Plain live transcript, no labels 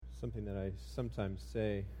something that I sometimes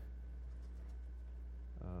say.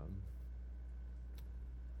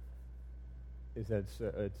 Is that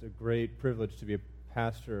it's a great privilege to be a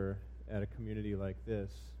pastor at a community like this,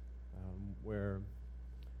 where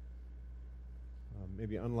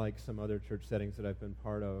maybe unlike some other church settings that I've been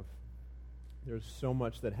part of, there's so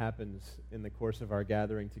much that happens in the course of our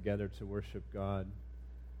gathering together to worship God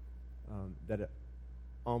that it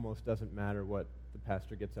almost doesn't matter what the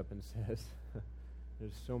pastor gets up and says.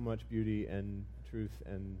 There's so much beauty and truth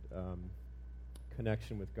and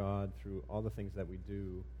connection with God through all the things that we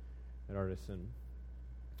do at Artisan.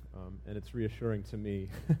 And it's reassuring to me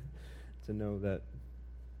to know that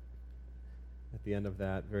at the end of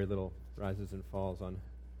that, very little rises and falls on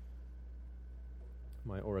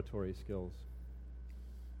my oratory skills,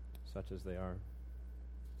 such as they are.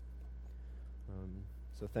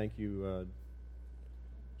 So thank you,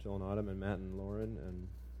 Joel and Autumn and Matt and Lauren and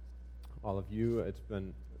all of you. It's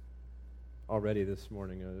been already this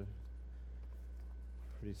morning a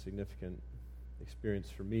pretty significant experience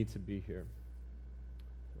for me to be here.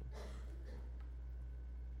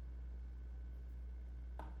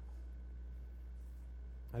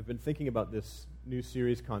 I've been thinking about this new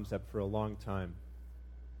series concept for a long time.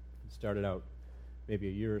 It started out maybe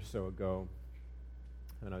a year or so ago,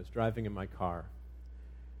 and I was driving in my car,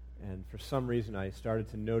 and for some reason I started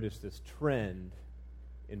to notice this trend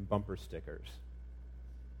in bumper stickers.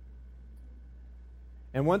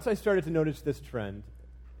 And once I started to notice this trend,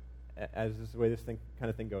 as is the way this kind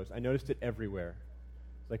of thing goes, I noticed it everywhere.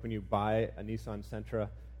 It's like when you buy a Nissan Sentra,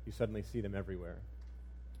 you suddenly see them everywhere.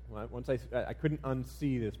 Once I couldn't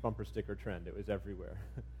unsee this bumper sticker trend. It was everywhere.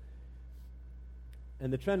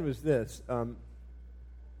 And the trend was this. I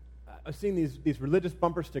was seeing these religious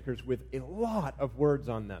bumper stickers with a lot of words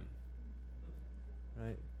on them.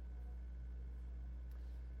 Right?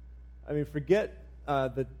 I mean, forget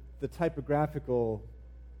the typographical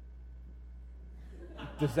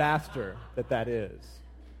disaster that is,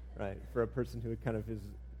 right, for a person who kind of is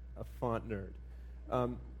a font nerd.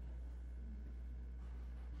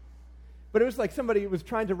 But it was like somebody was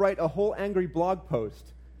trying to write a whole angry blog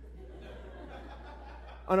post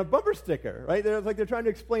on a bumper sticker, right? They're trying to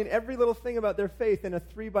explain every little thing about their faith in a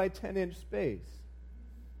 3 by 10 inch space.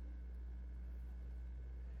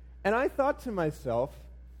 And I thought to myself,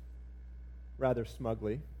 rather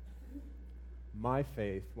smugly, my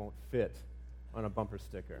faith won't fit on a bumper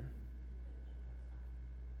sticker.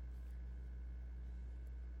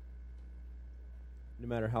 No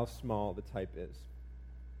matter how small the type is.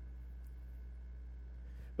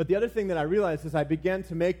 But the other thing that I realized is I began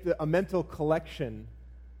to make a mental collection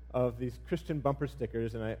of these Christian bumper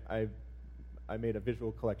stickers, and I made a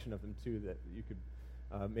visual collection of them too that you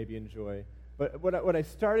could maybe enjoy. But what I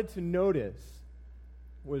started to notice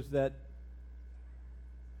was that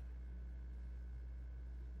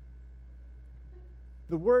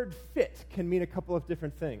the word fit can mean a couple of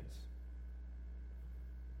different things.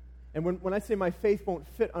 And when I say my faith won't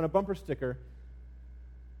fit on a bumper sticker,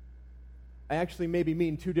 I actually maybe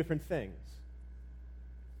mean two different things.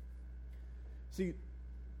 See,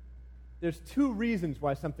 there's two reasons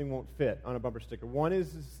why something won't fit on a bumper sticker. One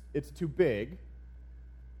is it's too big,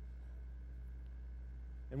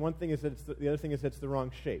 and one thing is that the other thing is it's the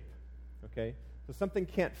wrong shape. Okay, so something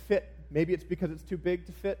can't fit. Maybe it's because it's too big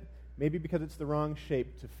to fit. Maybe because it's the wrong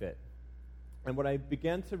shape to fit. And what I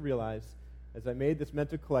began to realize as I made this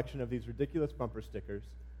mental collection of these ridiculous bumper stickers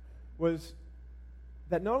was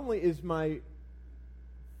that not only is my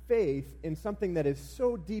faith in something that is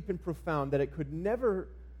so deep and profound that it could never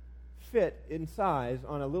fit in size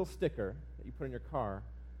on a little sticker that you put in your car,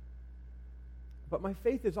 but my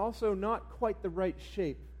faith is also not quite the right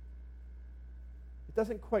shape. It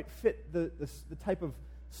doesn't quite fit the type of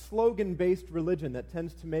slogan-based religion that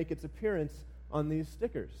tends to make its appearance on these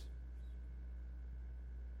stickers.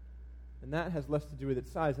 And that has less to do with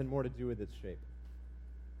its size and more to do with its shape.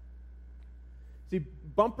 See,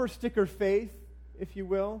 bumper sticker faith, if you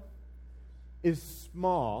will, is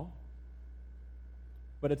small,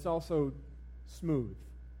 but it's also smooth.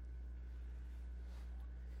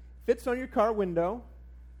 Fits on your car window,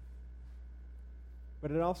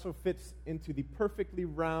 but it also fits into the perfectly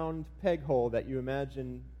round peg hole that you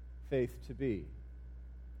imagine faith to be.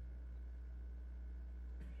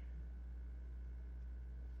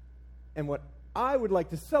 And what I would like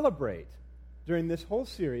to celebrate during this whole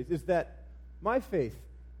series is that my faith,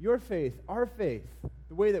 your faith, our faith,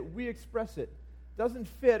 the way that we express it, doesn't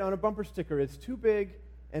fit on a bumper sticker. It's too big,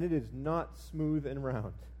 and it is not smooth and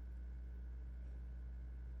round.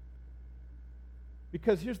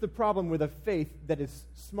 Because here's the problem with a faith that is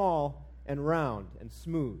small and round and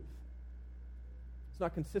smooth.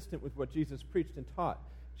 not consistent with what Jesus preached and taught.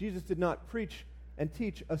 Jesus did not preach and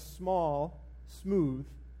teach a small, smooth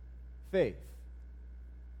faith.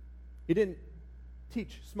 He didn't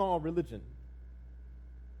teach small religion.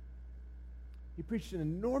 He preached an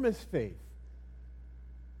enormous faith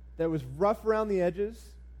that was rough around the edges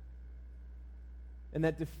and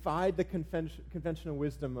that defied the conventional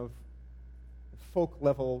wisdom of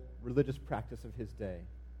folk-level religious practice of his day.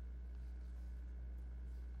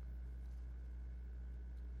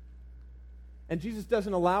 And Jesus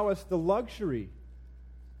doesn't allow us the luxury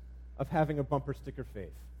of having a bumper sticker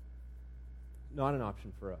faith. Not an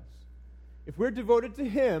option for us. If we're devoted to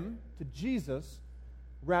Him, to Jesus,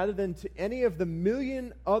 rather than to any of the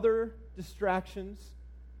million other distractions,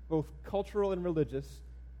 both cultural and religious,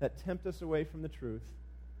 that tempt us away from the truth,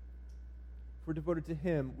 if we're devoted to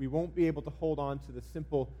Him, we won't be able to hold on to the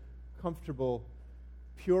simple, comfortable,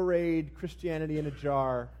 pureed Christianity in a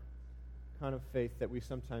jar kind of faith that we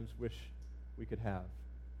sometimes wish we could have.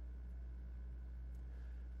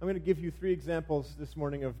 I'm going to give you 3 examples this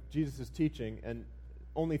morning of Jesus' teaching, and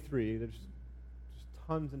only 3. There's just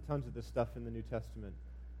tons and tons of this stuff in the New Testament.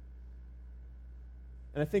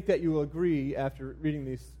 And I think that you will agree after reading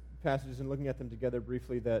these passages and looking at them together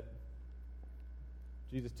briefly that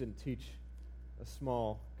Jesus didn't teach a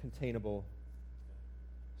small, containable,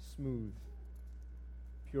 smooth,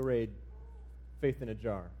 pureed faith in a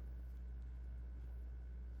jar.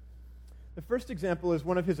 The first example is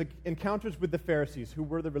one of his encounters with the Pharisees, who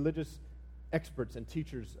were the religious experts and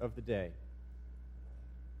teachers of the day.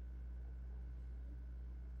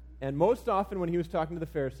 And most often when he was talking to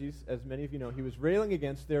the Pharisees, as many of you know, he was railing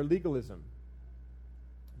against their legalism.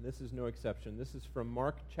 And this is no exception. This is from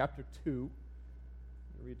Mark chapter 2.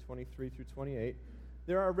 I'll read 23 through 28.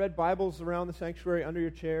 There are red Bibles around the sanctuary under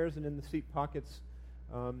your chairs and in the seat pockets.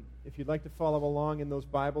 If you'd like to follow along in those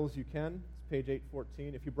Bibles, you can. It's page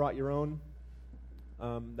 814. If you brought your own,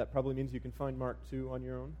 that probably means you can find Mark 2 on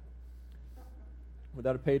your own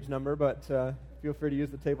without a page number, but feel free to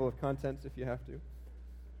use the table of contents if you have to.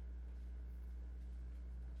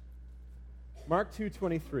 Mark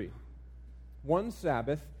 2:23. One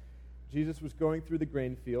Sabbath, Jesus was going through the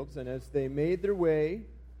grain fields, and as they made their way,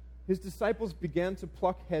 his disciples began to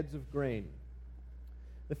pluck heads of grain.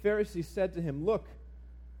 The Pharisees said to him, "Look,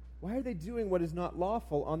 why are they doing what is not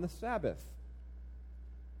lawful on the Sabbath?"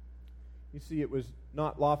 You see, it was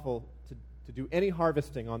not lawful to do any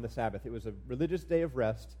harvesting on the Sabbath. It was a religious day of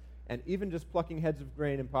rest, and even just plucking heads of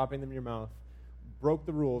grain and popping them in your mouth broke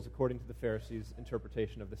the rules according to the Pharisees'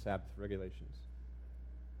 interpretation of the Sabbath regulations.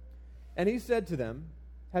 And he said to them,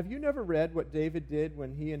 "Have you never read what David did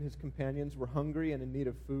when he and his companions were hungry and in need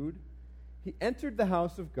of food? He entered the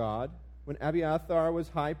house of God when Abiathar was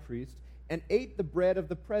high priest and ate the bread of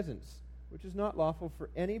the presence, which is not lawful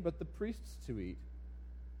for any but the priests to eat.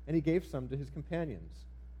 And he gave some to his companions."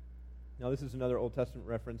 Now, this is another Old Testament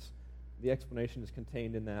reference. The explanation is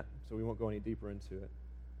contained in that, so we won't go any deeper into it.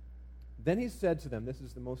 Then he said to them, this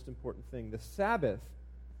is the most important thing, the Sabbath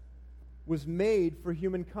was made for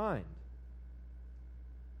humankind,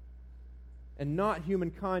 and not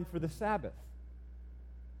humankind for the Sabbath.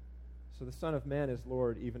 So the Son of Man is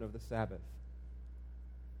Lord even of the Sabbath.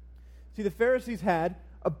 See, the Pharisees had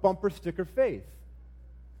a bumper sticker faith.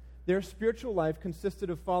 Their spiritual life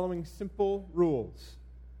consisted of following simple rules.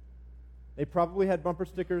 They probably had bumper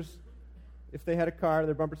stickers. If they had a car,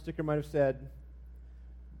 their bumper sticker might have said,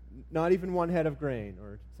 "Not even one head of grain,"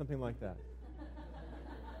 or something like that.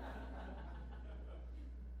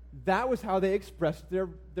 That was how they expressed their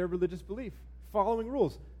religious belief, following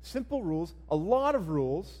rules. Simple rules, a lot of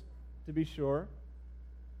rules, to be sure,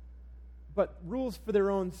 but rules for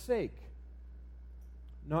their own sake,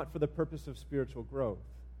 not for the purpose of spiritual growth.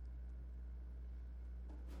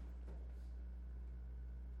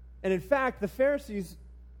 And in fact, the Pharisees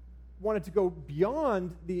wanted to go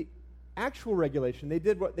beyond the actual regulation. They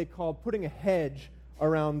did what they called putting a hedge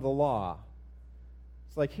around the law.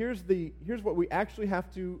 It's like, here's what we actually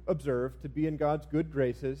have to observe to be in God's good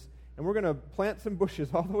graces, and we're going to plant some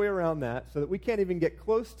bushes all the way around that so that we can't even get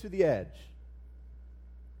close to the edge.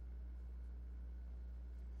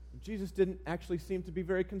 Jesus didn't actually seem to be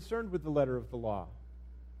very concerned with the letter of the law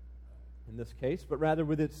in this case, but rather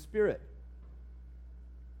with its spirit.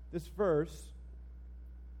 This verse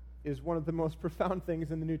is one of the most profound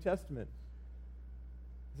things in the New Testament.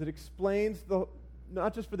 It explains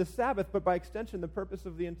not just for the Sabbath, but by extension, the purpose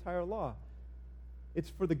of the entire law. It's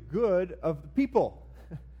for the good of the people.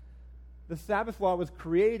 The Sabbath law was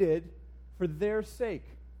created for their sake.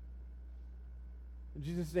 And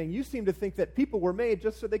Jesus is saying, you seem to think that people were made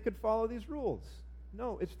just so they could follow these rules.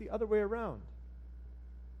 No, it's the other way around.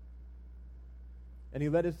 And he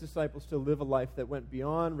led his disciples to live a life that went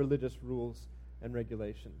beyond religious rules and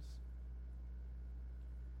regulations.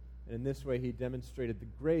 And in this way, he demonstrated the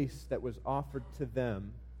grace that was offered to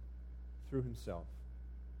them through himself.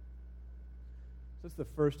 So that's the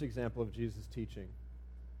first example of Jesus' teaching.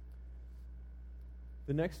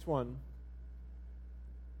 The next one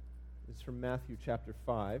is from Matthew chapter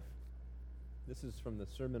 5. This is from the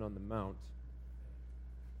Sermon on the Mount.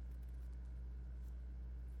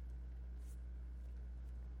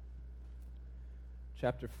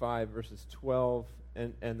 Chapter 5, verses 12.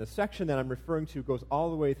 And the section that I'm referring to goes all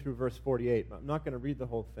the way through verse 48. I'm not going to read the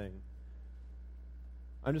whole thing.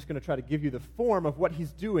 I'm just going to try to give you the form of what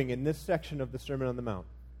he's doing in this section of the Sermon on the Mount.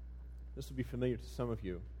 This will be familiar to some of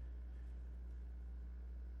you.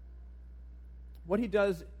 What he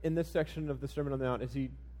does in this section of the Sermon on the Mount is he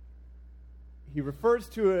refers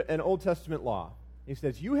to an Old Testament law. He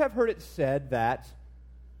says, "You have heard it said that,"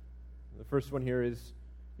 the first one here is,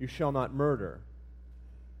 "you shall not murder.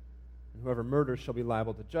 And whoever murders shall be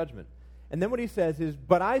liable to judgment." And then what he says is,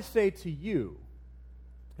 "But I say to you,"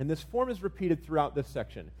 and this form is repeated throughout this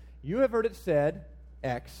section. "You have heard it said,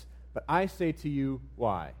 X, but I say to you,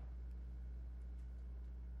 Y."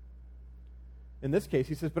 In this case,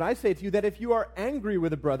 he says, "But I say to you that if you are angry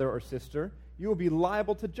with a brother or sister, you will be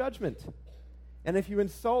liable to judgment. And if you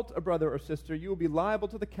insult a brother or sister, you will be liable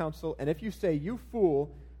to the council. And if you say, 'You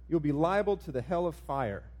fool,' you'll be liable to the hell of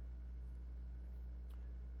fire."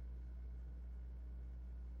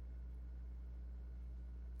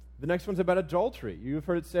 The next one's about adultery. "You have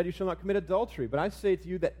heard it said, 'You shall not commit adultery.' But I say to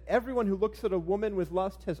you that everyone who looks at a woman with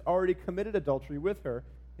lust has already committed adultery with her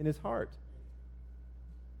in his heart."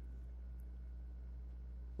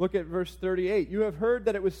 Look at verse 38. "You have heard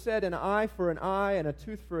that it was said, 'An eye for an eye and a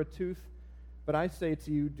tooth for a tooth.' But I say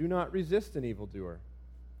to you, do not resist an evildoer.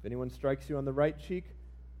 If anyone strikes you on the right cheek,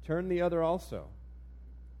 turn the other also."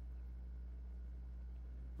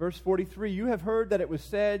 Verse 43, "You have heard that it was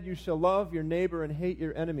said, 'You shall love your neighbor and hate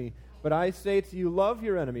your enemy.' But I say to you, love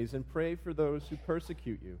your enemies and pray for those who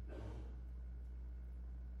persecute you."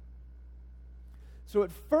 So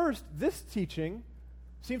at first, this teaching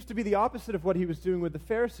seems to be the opposite of what he was doing with the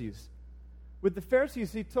Pharisees. With the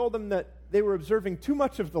Pharisees, he told them that they were observing too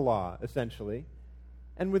much of the law, essentially.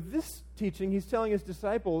 And with this teaching, he's telling his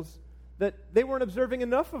disciples that they weren't observing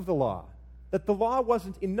enough of the law, that the law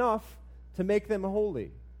wasn't enough to make them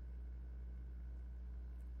holy.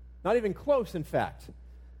 Not even close, in fact.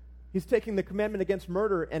 He's taking the commandment against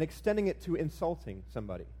murder and extending it to insulting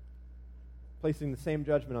somebody, placing the same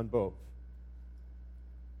judgment on both.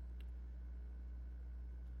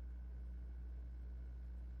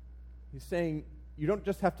 He's saying you don't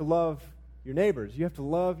just have to love your neighbors, you have to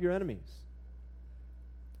love your enemies.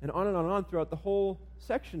 And on throughout the whole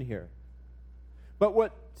section here. But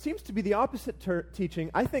what seems to be the opposite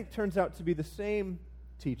teaching, I think, turns out to be the same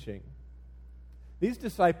teaching. These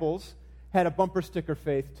disciples had a bumper sticker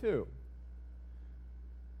faith too.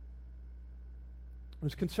 It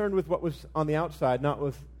was concerned with what was on the outside, not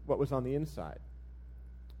with what was on the inside.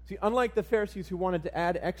 See, unlike the Pharisees who wanted to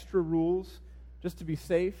add extra rules just to be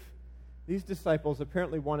safe, these disciples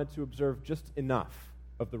apparently wanted to observe just enough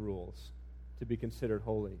of the rules to be considered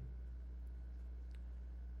holy.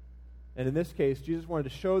 And in this case, Jesus wanted to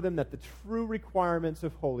show them that the true requirements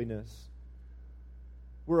of holiness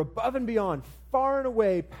were above and beyond, far and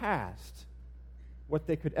away past what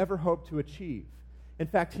they could ever hope to achieve. In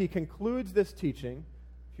fact, he concludes this teaching,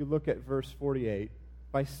 if you look at verse 48,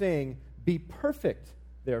 by saying, "Be perfect,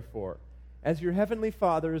 therefore, as your heavenly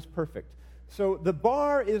Father is perfect." So the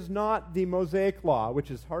bar is not the Mosaic law,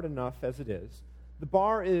 which is hard enough as it is. The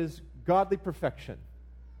bar is godly perfection.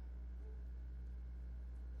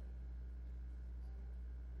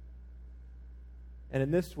 And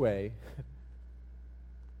in this way,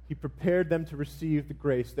 he prepared them to receive the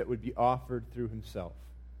grace that would be offered through himself.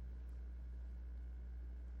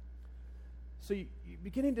 So you're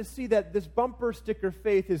beginning to see that this bumper sticker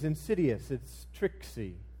faith is insidious. It's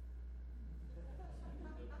tricksy.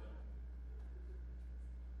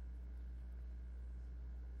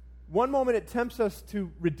 One moment it tempts us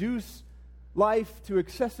to reduce life to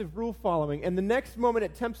excessive rule following, and the next moment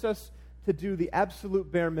it tempts us to do the absolute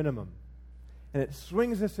bare minimum. And it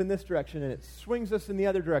swings us in this direction, and it swings us in the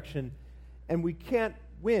other direction, and we can't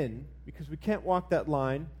win because we can't walk that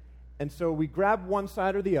line, and so we grab one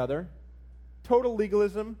side or the other. Total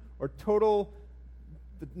legalism, or total,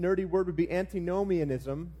 the nerdy word would be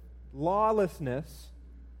antinomianism, lawlessness.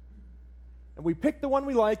 And we pick the one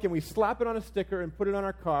we like, and we slap it on a sticker and put it on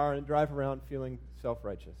our car and drive around feeling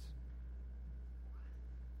self-righteous.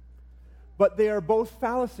 But they are both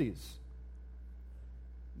fallacies.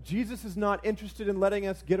 Jesus is not interested in letting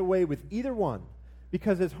us get away with either one,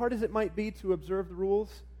 because as hard as it might be to observe the rules,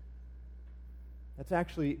 that's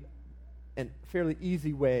actually a fairly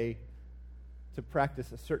easy way to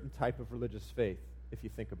practice a certain type of religious faith, if you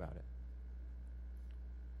think about it.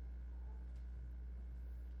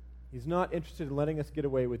 He's not interested in letting us get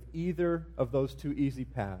away with either of those two easy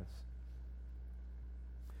paths.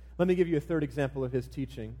 Let me give you a third example of his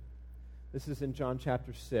teaching. This is in John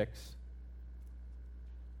chapter 6.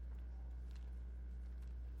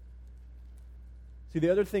 See, the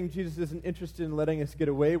other thing Jesus isn't interested in letting us get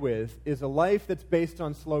away with is a life that's based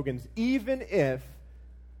on slogans, even if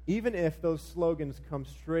those slogans come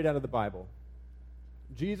straight out of the Bible.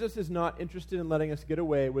 Jesus is not interested in letting us get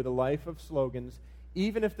away with a life of slogans,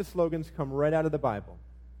 even if the slogans come right out of the Bible.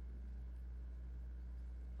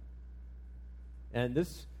 And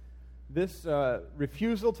this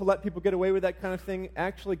refusal to let people get away with that kind of thing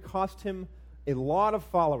actually cost him a lot of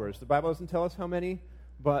followers. The Bible doesn't tell us how many,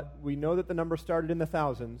 but we know that the number started in the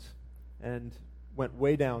thousands and went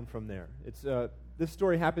way down from there. This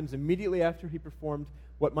story happens immediately after he performed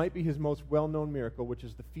what might be his most well-known miracle, which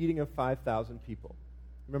is the feeding of 5,000 people.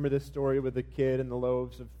 Remember this story with the kid and the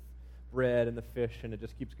loaves of bread and the fish, and it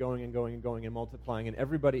just keeps going and going and going and multiplying, and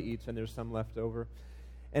everybody eats, and there's some left over.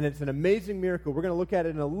 And it's an amazing miracle. We're going to look at it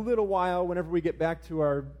in a little while whenever we get back to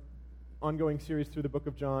our ongoing series through the book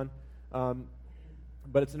of John.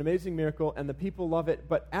 But it's an amazing miracle, and the people love it.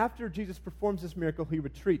 But after Jesus performs this miracle, he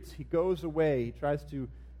retreats. He goes away. He tries to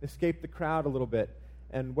escape the crowd a little bit.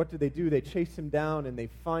 And what do? They chase him down, and they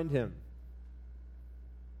find him.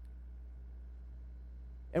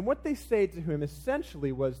 And what they say to him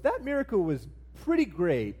essentially was, that miracle was pretty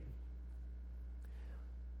great,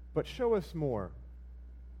 but show us more.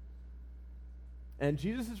 And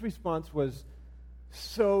Jesus' response was,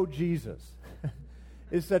 so Jesus.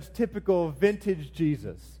 Is such typical vintage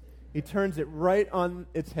Jesus. He turns it right on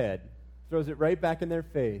its head, throws it right back in their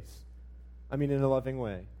face. I mean, in a loving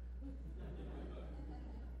way.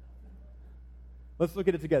 Let's look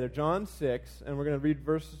at it together. John 6, and we're going to read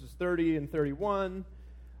verses 30 and 31,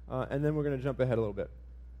 and then we're going to jump ahead a little bit.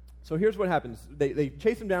 So here's what happens. They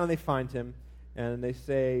chase him down, and they find him, and they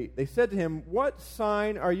said to him, what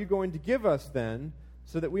sign are you going to give us then,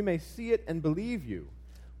 so that we may see it and believe you?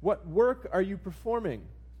 What work are you performing?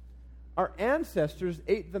 Our ancestors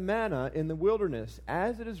ate the manna in the wilderness,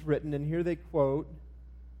 as it is written, and here they quote,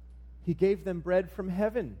 he gave them bread from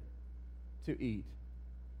heaven to eat.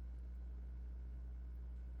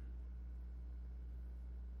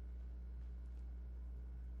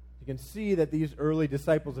 You can see that these early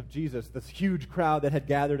disciples of Jesus, this huge crowd that had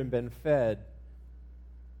gathered and been fed,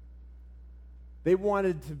 they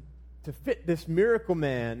wanted to fit this miracle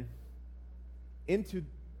man into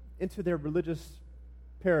their religious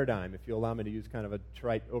paradigm, if you allow me to use kind of a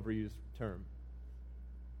trite, overused term.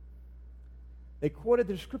 They quoted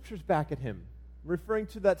their scriptures back at him, referring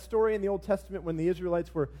to that story in the Old Testament when the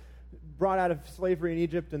Israelites were brought out of slavery in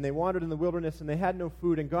Egypt, and they wandered in the wilderness, and they had no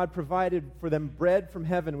food, and God provided for them bread from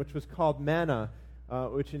heaven, which was called manna,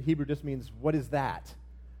 which in Hebrew just means, what is that?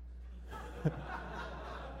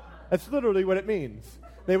 That's literally what it means.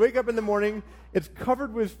 They wake up in the morning,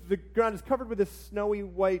 the ground is covered with this snowy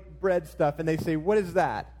white bread stuff, and they say, what is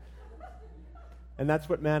that? And that's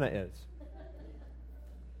what manna is.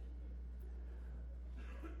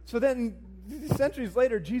 So then, centuries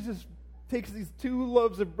later, Jesus takes these 2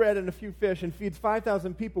 loaves of bread and a few fish and feeds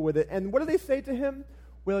 5,000 people with it. And what do they say to him?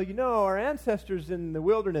 Well, our ancestors in the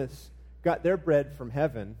wilderness got their bread from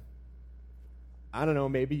heaven. I don't know,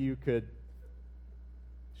 maybe you could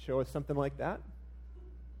show us something like that?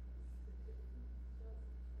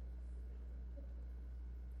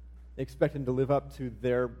 They expect him to live up to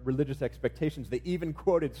their religious expectations. They even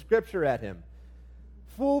quoted Scripture at him.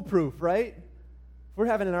 Foolproof, right? If we're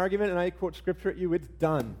having an argument and I quote Scripture at you, it's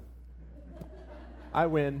done. I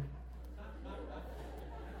win.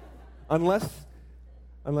 Unless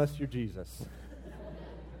you're Jesus.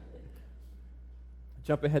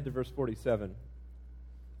 Jump ahead to verse 47.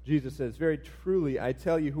 Jesus says, very truly, I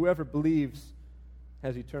tell you, whoever believes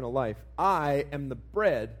has eternal life. I am the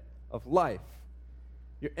bread of life.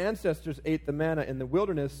 Your ancestors ate the manna in the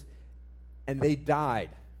wilderness, and they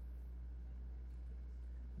died.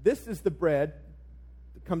 This is the bread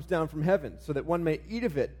that comes down from heaven, so that one may eat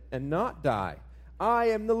of it and not die. I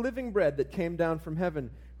am the living bread that came down from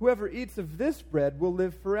heaven. Whoever eats of this bread will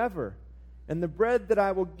live forever. And the bread that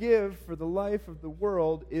I will give for the life of the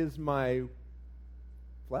world is my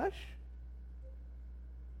flesh?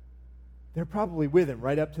 They're probably with him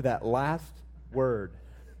right up to that last word.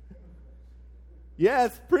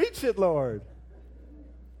 Yes, preach it, Lord.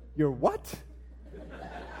 Your what?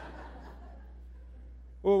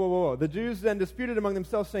 Whoa, whoa, whoa. The Jews then disputed among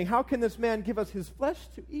themselves, saying, "How can this man give us his flesh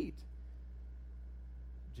to eat?"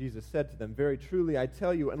 Jesus said to them, "Very truly, I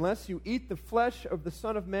tell you, unless you eat the flesh of the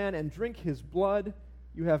Son of Man and drink his blood,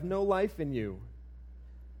 you have no life in you."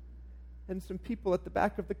 And some people at the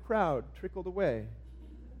back of the crowd trickled away.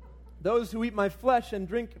 "Those who eat my flesh and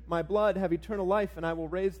drink my blood have eternal life, and I will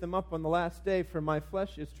raise them up on the last day, for my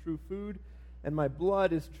flesh is true food, and my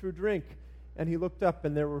blood is true drink." And he looked up,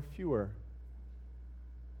 and there were fewer.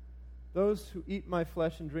 "Those who eat my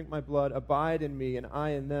flesh and drink my blood abide in me, and I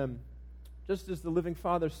in them. Just as the living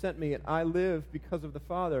Father sent me, and I live because of the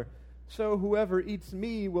Father, so whoever eats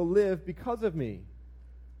me will live because of me."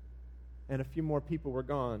 And a few more people were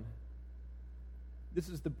gone. "This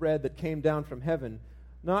is the bread that came down from heaven,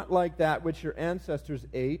 not like that which your ancestors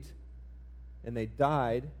ate, and they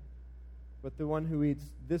died, but the one who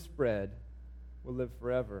eats this bread will live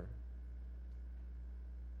forever."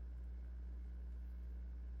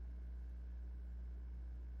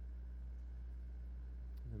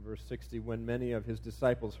 In verse 60, when many of his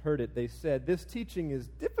disciples heard it, they said, "This teaching is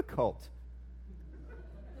difficult.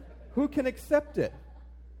 Who can accept it?"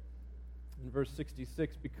 In verse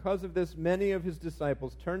 66, because of this, many of his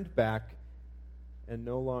disciples turned back and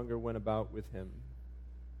no longer went about with him.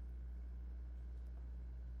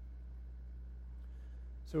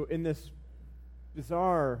 So in this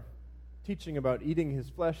bizarre teaching about eating his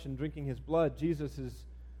flesh and drinking his blood, Jesus is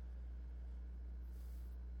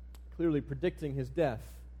clearly predicting his death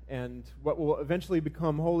and what will eventually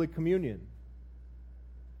become Holy Communion.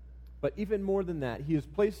 But even more than that, he is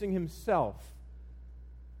placing himself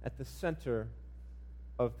at the center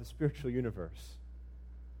of the spiritual universe.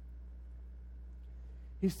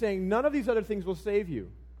 He's saying none of these other things will save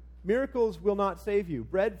you. Miracles will not save you.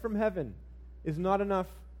 Bread from heaven is not enough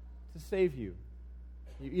to save you.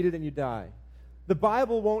 You eat it and you die. The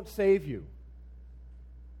Bible won't save you.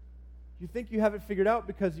 You think you have it figured out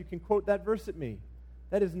because you can quote that verse at me.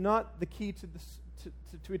 That is not the key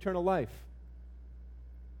to eternal life.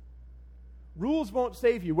 Rules won't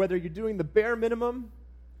save you, whether you're doing the bare minimum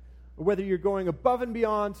or whether you're going above and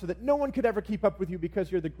beyond so that no one could ever keep up with you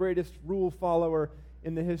because you're the greatest rule follower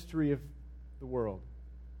in the history of the world.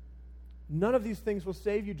 None of these things will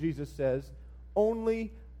save you, Jesus says.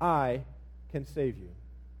 Only I can save you.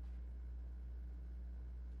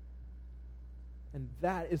 And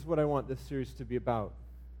that is what I want this series to be about.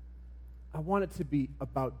 I want it to be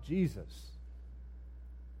about Jesus.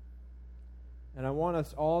 And I want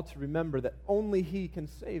us all to remember that only he can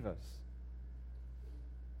save us.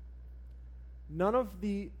 None of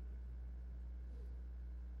the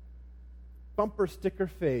bumper sticker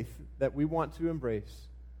faith that we want to embrace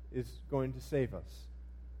is going to save us.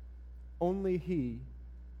 Only he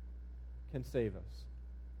can save us.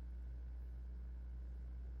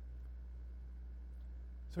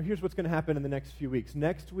 So here's what's going to happen in the next few weeks.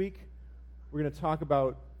 Next week, we're going to talk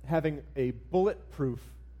about having a bulletproof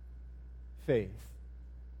faith.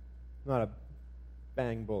 Not a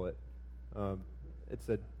bang bullet. It's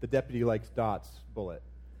the deputy likes dots bullet.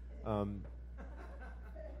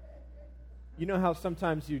 You know how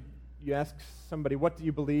sometimes you ask somebody, "What do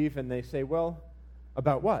you believe?" And they say, "Well,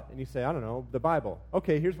 about what?" And you say, "I don't know, the Bible."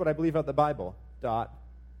 "Okay, here's what I believe about the Bible. Dot,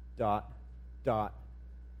 dot, dot.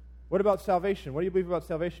 What about salvation? What do you believe about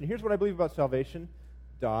salvation?" "Here's what I believe about salvation.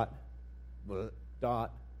 Dot, bleh,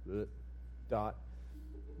 dot, bleh, dot."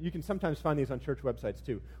 You can sometimes find these on church websites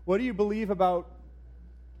too. "What do you believe about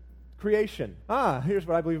creation?" "Here's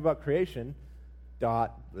what I believe about creation.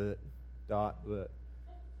 Dot, bleh, dot, bleh."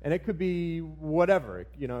 And it could be whatever.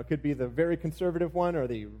 You know, it could be the very conservative one or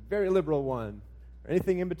the very liberal one, or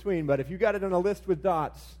anything in between. But if you got it on a list with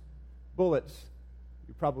dots, bullets,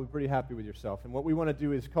 you're probably pretty happy with yourself. And what we want to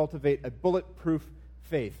do is cultivate a bulletproof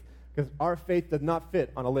faith, because our faith does not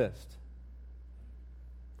fit on a list.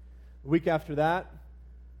 The week after that,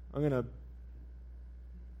 I'm going to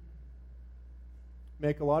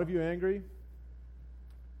make a lot of you angry.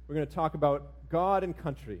 We're going to talk about God and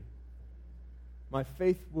country. My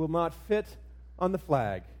faith will not fit on the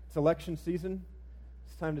flag. It's election season.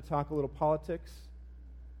 It's time to talk a little politics.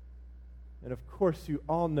 And of course, you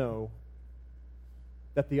all know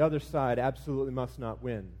that the other side absolutely must not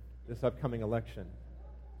win this upcoming election.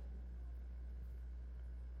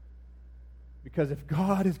 Because if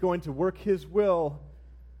God is going to work his will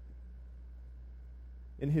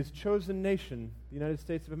in his chosen nation, the United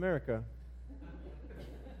States of America,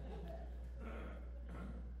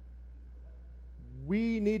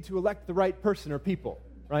 we need to elect the right person or people,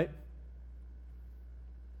 right?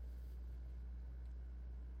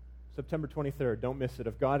 September 23rd, don't miss it.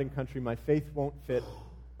 Of God and country, my faith won't fit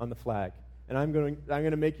on the flag. and I'm going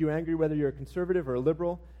to make you angry whether you're a conservative or a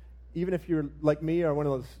liberal. Even if you're like me or one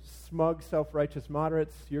of those smug, self-righteous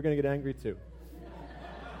moderates, you're going to get angry too.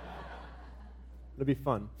 It'll be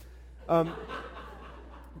fun.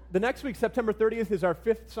 The next week, September 30th, is our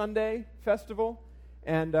 5th Sunday festival,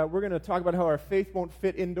 and we're going to talk about how our faith won't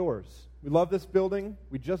fit indoors. We love this building.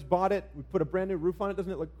 We just bought it. We put a brand new roof on it.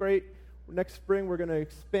 Doesn't it look great? Next spring, we're going to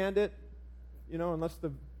expand it, unless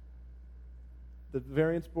the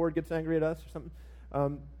variance board gets angry at us or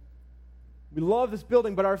something. We love this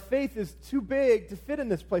building, but our faith is too big to fit in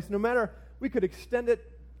this place. No matter, we could extend it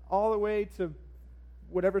all the way to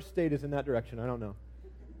whatever state is in that direction. I don't know.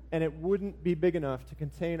 And it wouldn't be big enough to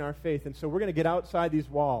contain our faith. And so we're going to get outside these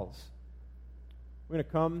walls. We're going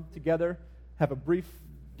to come together, have a brief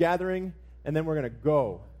gathering, and then we're going to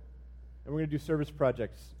go. And we're going to do service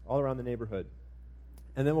projects all around the neighborhood.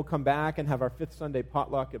 And then we'll come back and have our 5th Sunday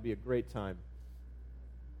potluck. It'll be a great time.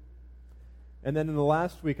 And then in the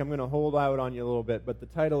last week, I'm going to hold out on you a little bit, but the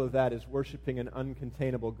title of that is Worshiping an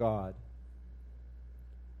Uncontainable God.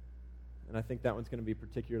 And I think that one's going to be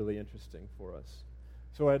particularly interesting for us.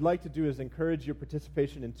 So what I'd like to do is encourage your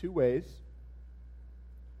participation in 2 ways.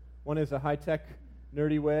 One is a high-tech,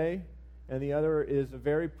 nerdy way, and the other is a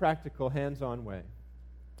very practical, hands-on way.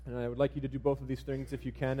 And I would like you to do both of these things if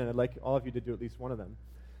you can, and I'd like all of you to do at least one of them.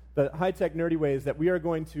 The high-tech, nerdy way is that we are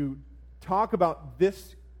going to talk about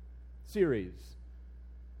this series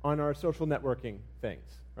on our social networking things,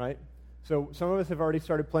 right? So some of us have already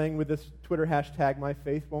started playing with this Twitter hashtag,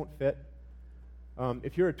 MyFaithWon'tFit.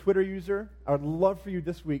 If you're a Twitter user, I would love for you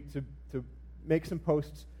this week to make some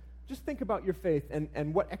posts. Just think about your faith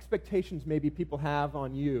and what expectations maybe people have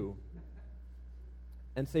on you.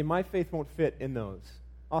 And say, my faith won't fit in those.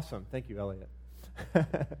 Awesome. Thank you, Elliot.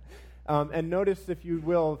 And notice, if you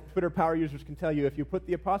will, Twitter power users can tell you, if you put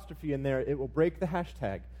the apostrophe in there, it will break the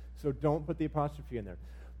hashtag. So don't put the apostrophe in there.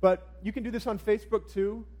 But you can do this on Facebook,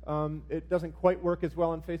 too. It doesn't quite work as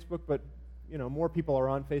well on Facebook, but, more people are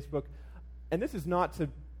on Facebook. And this is not to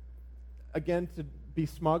be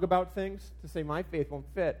smug about things, to say my faith won't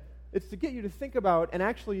fit. It's to get you to think about and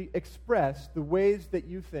actually express the ways that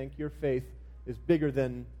you think your faith is bigger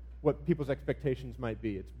than what people's expectations might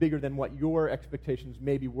be. It's bigger than what your expectations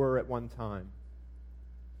maybe were at one time.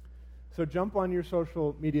 So jump on your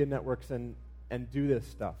social media networks and do this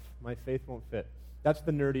stuff. My faith won't fit. That's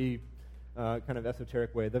the nerdy, kind of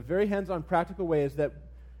esoteric way. The very hands-on practical way is that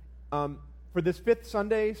for this 5th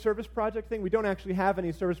Sunday service project thing, we don't actually have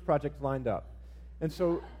any service projects lined up. And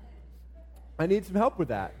so I need some help with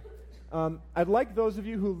that. I'd like those of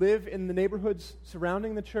you who live in the neighborhoods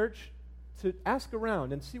surrounding the church to ask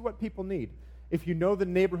around and see what people need. If you know the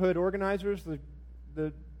neighborhood organizers,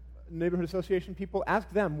 the neighborhood association people, ask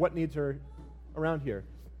them what needs are around here.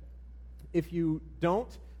 If you don't,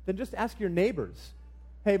 then just ask your neighbors.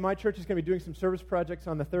 Hey, my church is going to be doing some service projects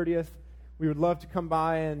on the 30th. We would love to come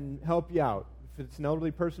by and help you out. If it's an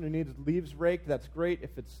elderly person who needs leaves raked, that's great.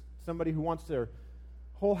 If it's somebody who wants their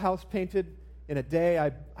whole house painted in a day,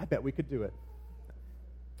 I bet we could do it.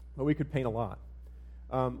 But we could paint a lot.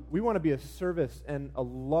 We want to be a service and a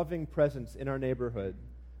loving presence in our neighborhood.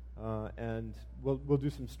 And we'll do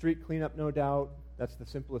some street cleanup, no doubt. That's the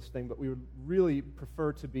simplest thing. But we would really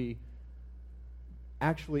prefer to be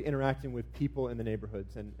actually interacting with people in the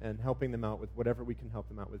neighborhoods and helping them out with whatever we can help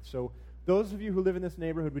them out with. So those of you who live in this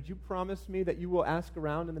neighborhood, would you promise me that you will ask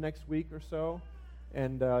around in the next week or so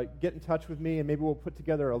and get in touch with me, and maybe we'll put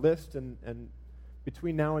together a list, and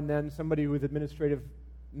between now and then, somebody with administrative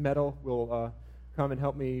mettle will come and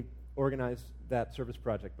help me organize that service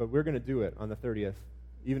project. But we're going to do it on the 30th,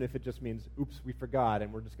 even if it just means, oops, we forgot,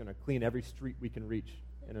 and we're just going to clean every street we can reach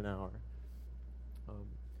in an hour.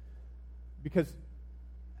 Because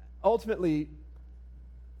ultimately,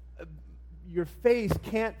 your faith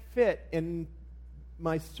can't fit in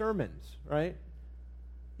my sermons, right?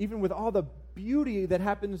 Even with all the beauty that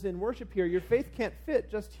happens in worship here, your faith can't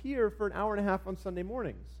fit just here for an hour and a half on Sunday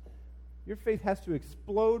mornings. Your faith has to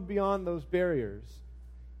explode beyond those barriers.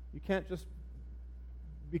 You can't just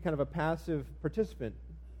be kind of a passive participant,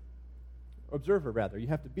 observer rather. You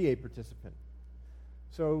have to be a participant.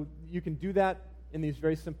 So you can do that in these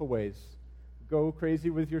very simple ways. Go crazy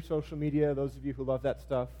with your social media, those of you who love that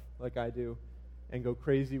stuff like I do, and go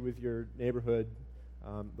crazy with your neighborhood,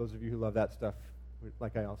 those of you who love that stuff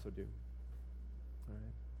like I also do. All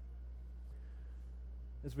right.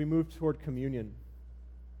 As we move toward communion,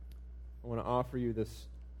 I want to offer you this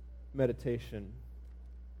meditation,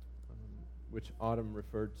 which Autumn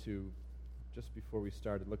referred to just before we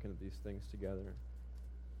started looking at these things together.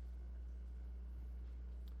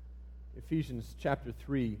 Ephesians chapter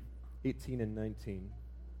 3, 18 and 19.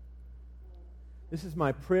 This is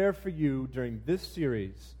my prayer for you during this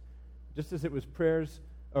series, just as it was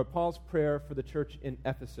Paul's prayer for the church in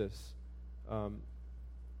Ephesus.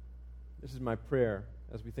 This is my prayer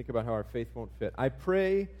as we think about how our faith won't fit. I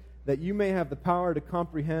pray that you may have the power to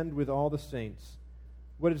comprehend with all the saints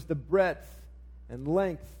what is the breadth and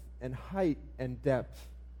length and height and depth,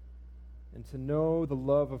 and to know the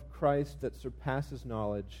love of Christ that surpasses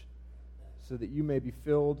knowledge, so that you may be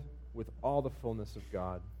filled with all the fullness of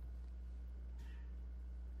God.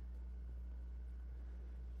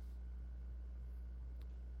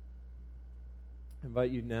 I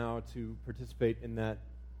invite you now to participate in that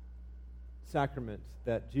sacrament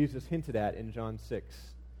that Jesus hinted at in John 6.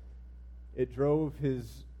 It drove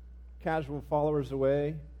his casual followers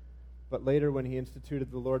away, but later when he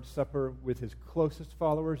instituted the Lord's Supper with his closest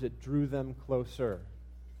followers, it drew them closer.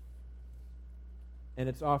 And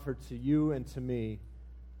it's offered to you and to me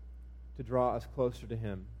to draw us closer to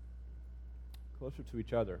him, closer to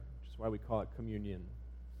each other, which is why we call it communion.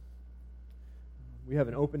 We have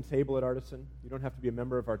an open table at Artisan. You don't have to be a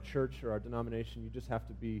member of our church or our denomination. You just have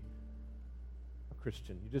to be a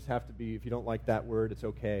Christian. You just have to be, if you don't like that word, it's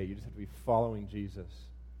okay. You just have to be following Jesus.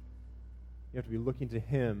 You have to be looking to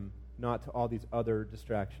him, not to all these other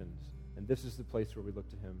distractions. And this is the place where we look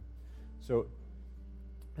to him. So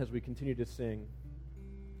as we continue to sing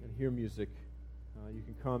and hear music, you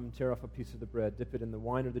can come, tear off a piece of the bread, dip it in the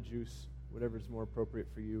wine or the juice, whatever is more appropriate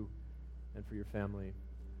for you and for your family.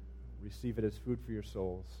 Receive it as food for your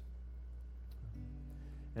souls.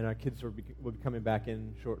 And our kids will be coming back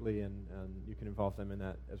in shortly, and you can involve them in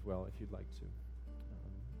that as well if you'd like to.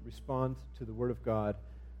 Respond to the Word of God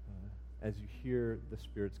as you hear the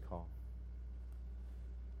Spirit's call.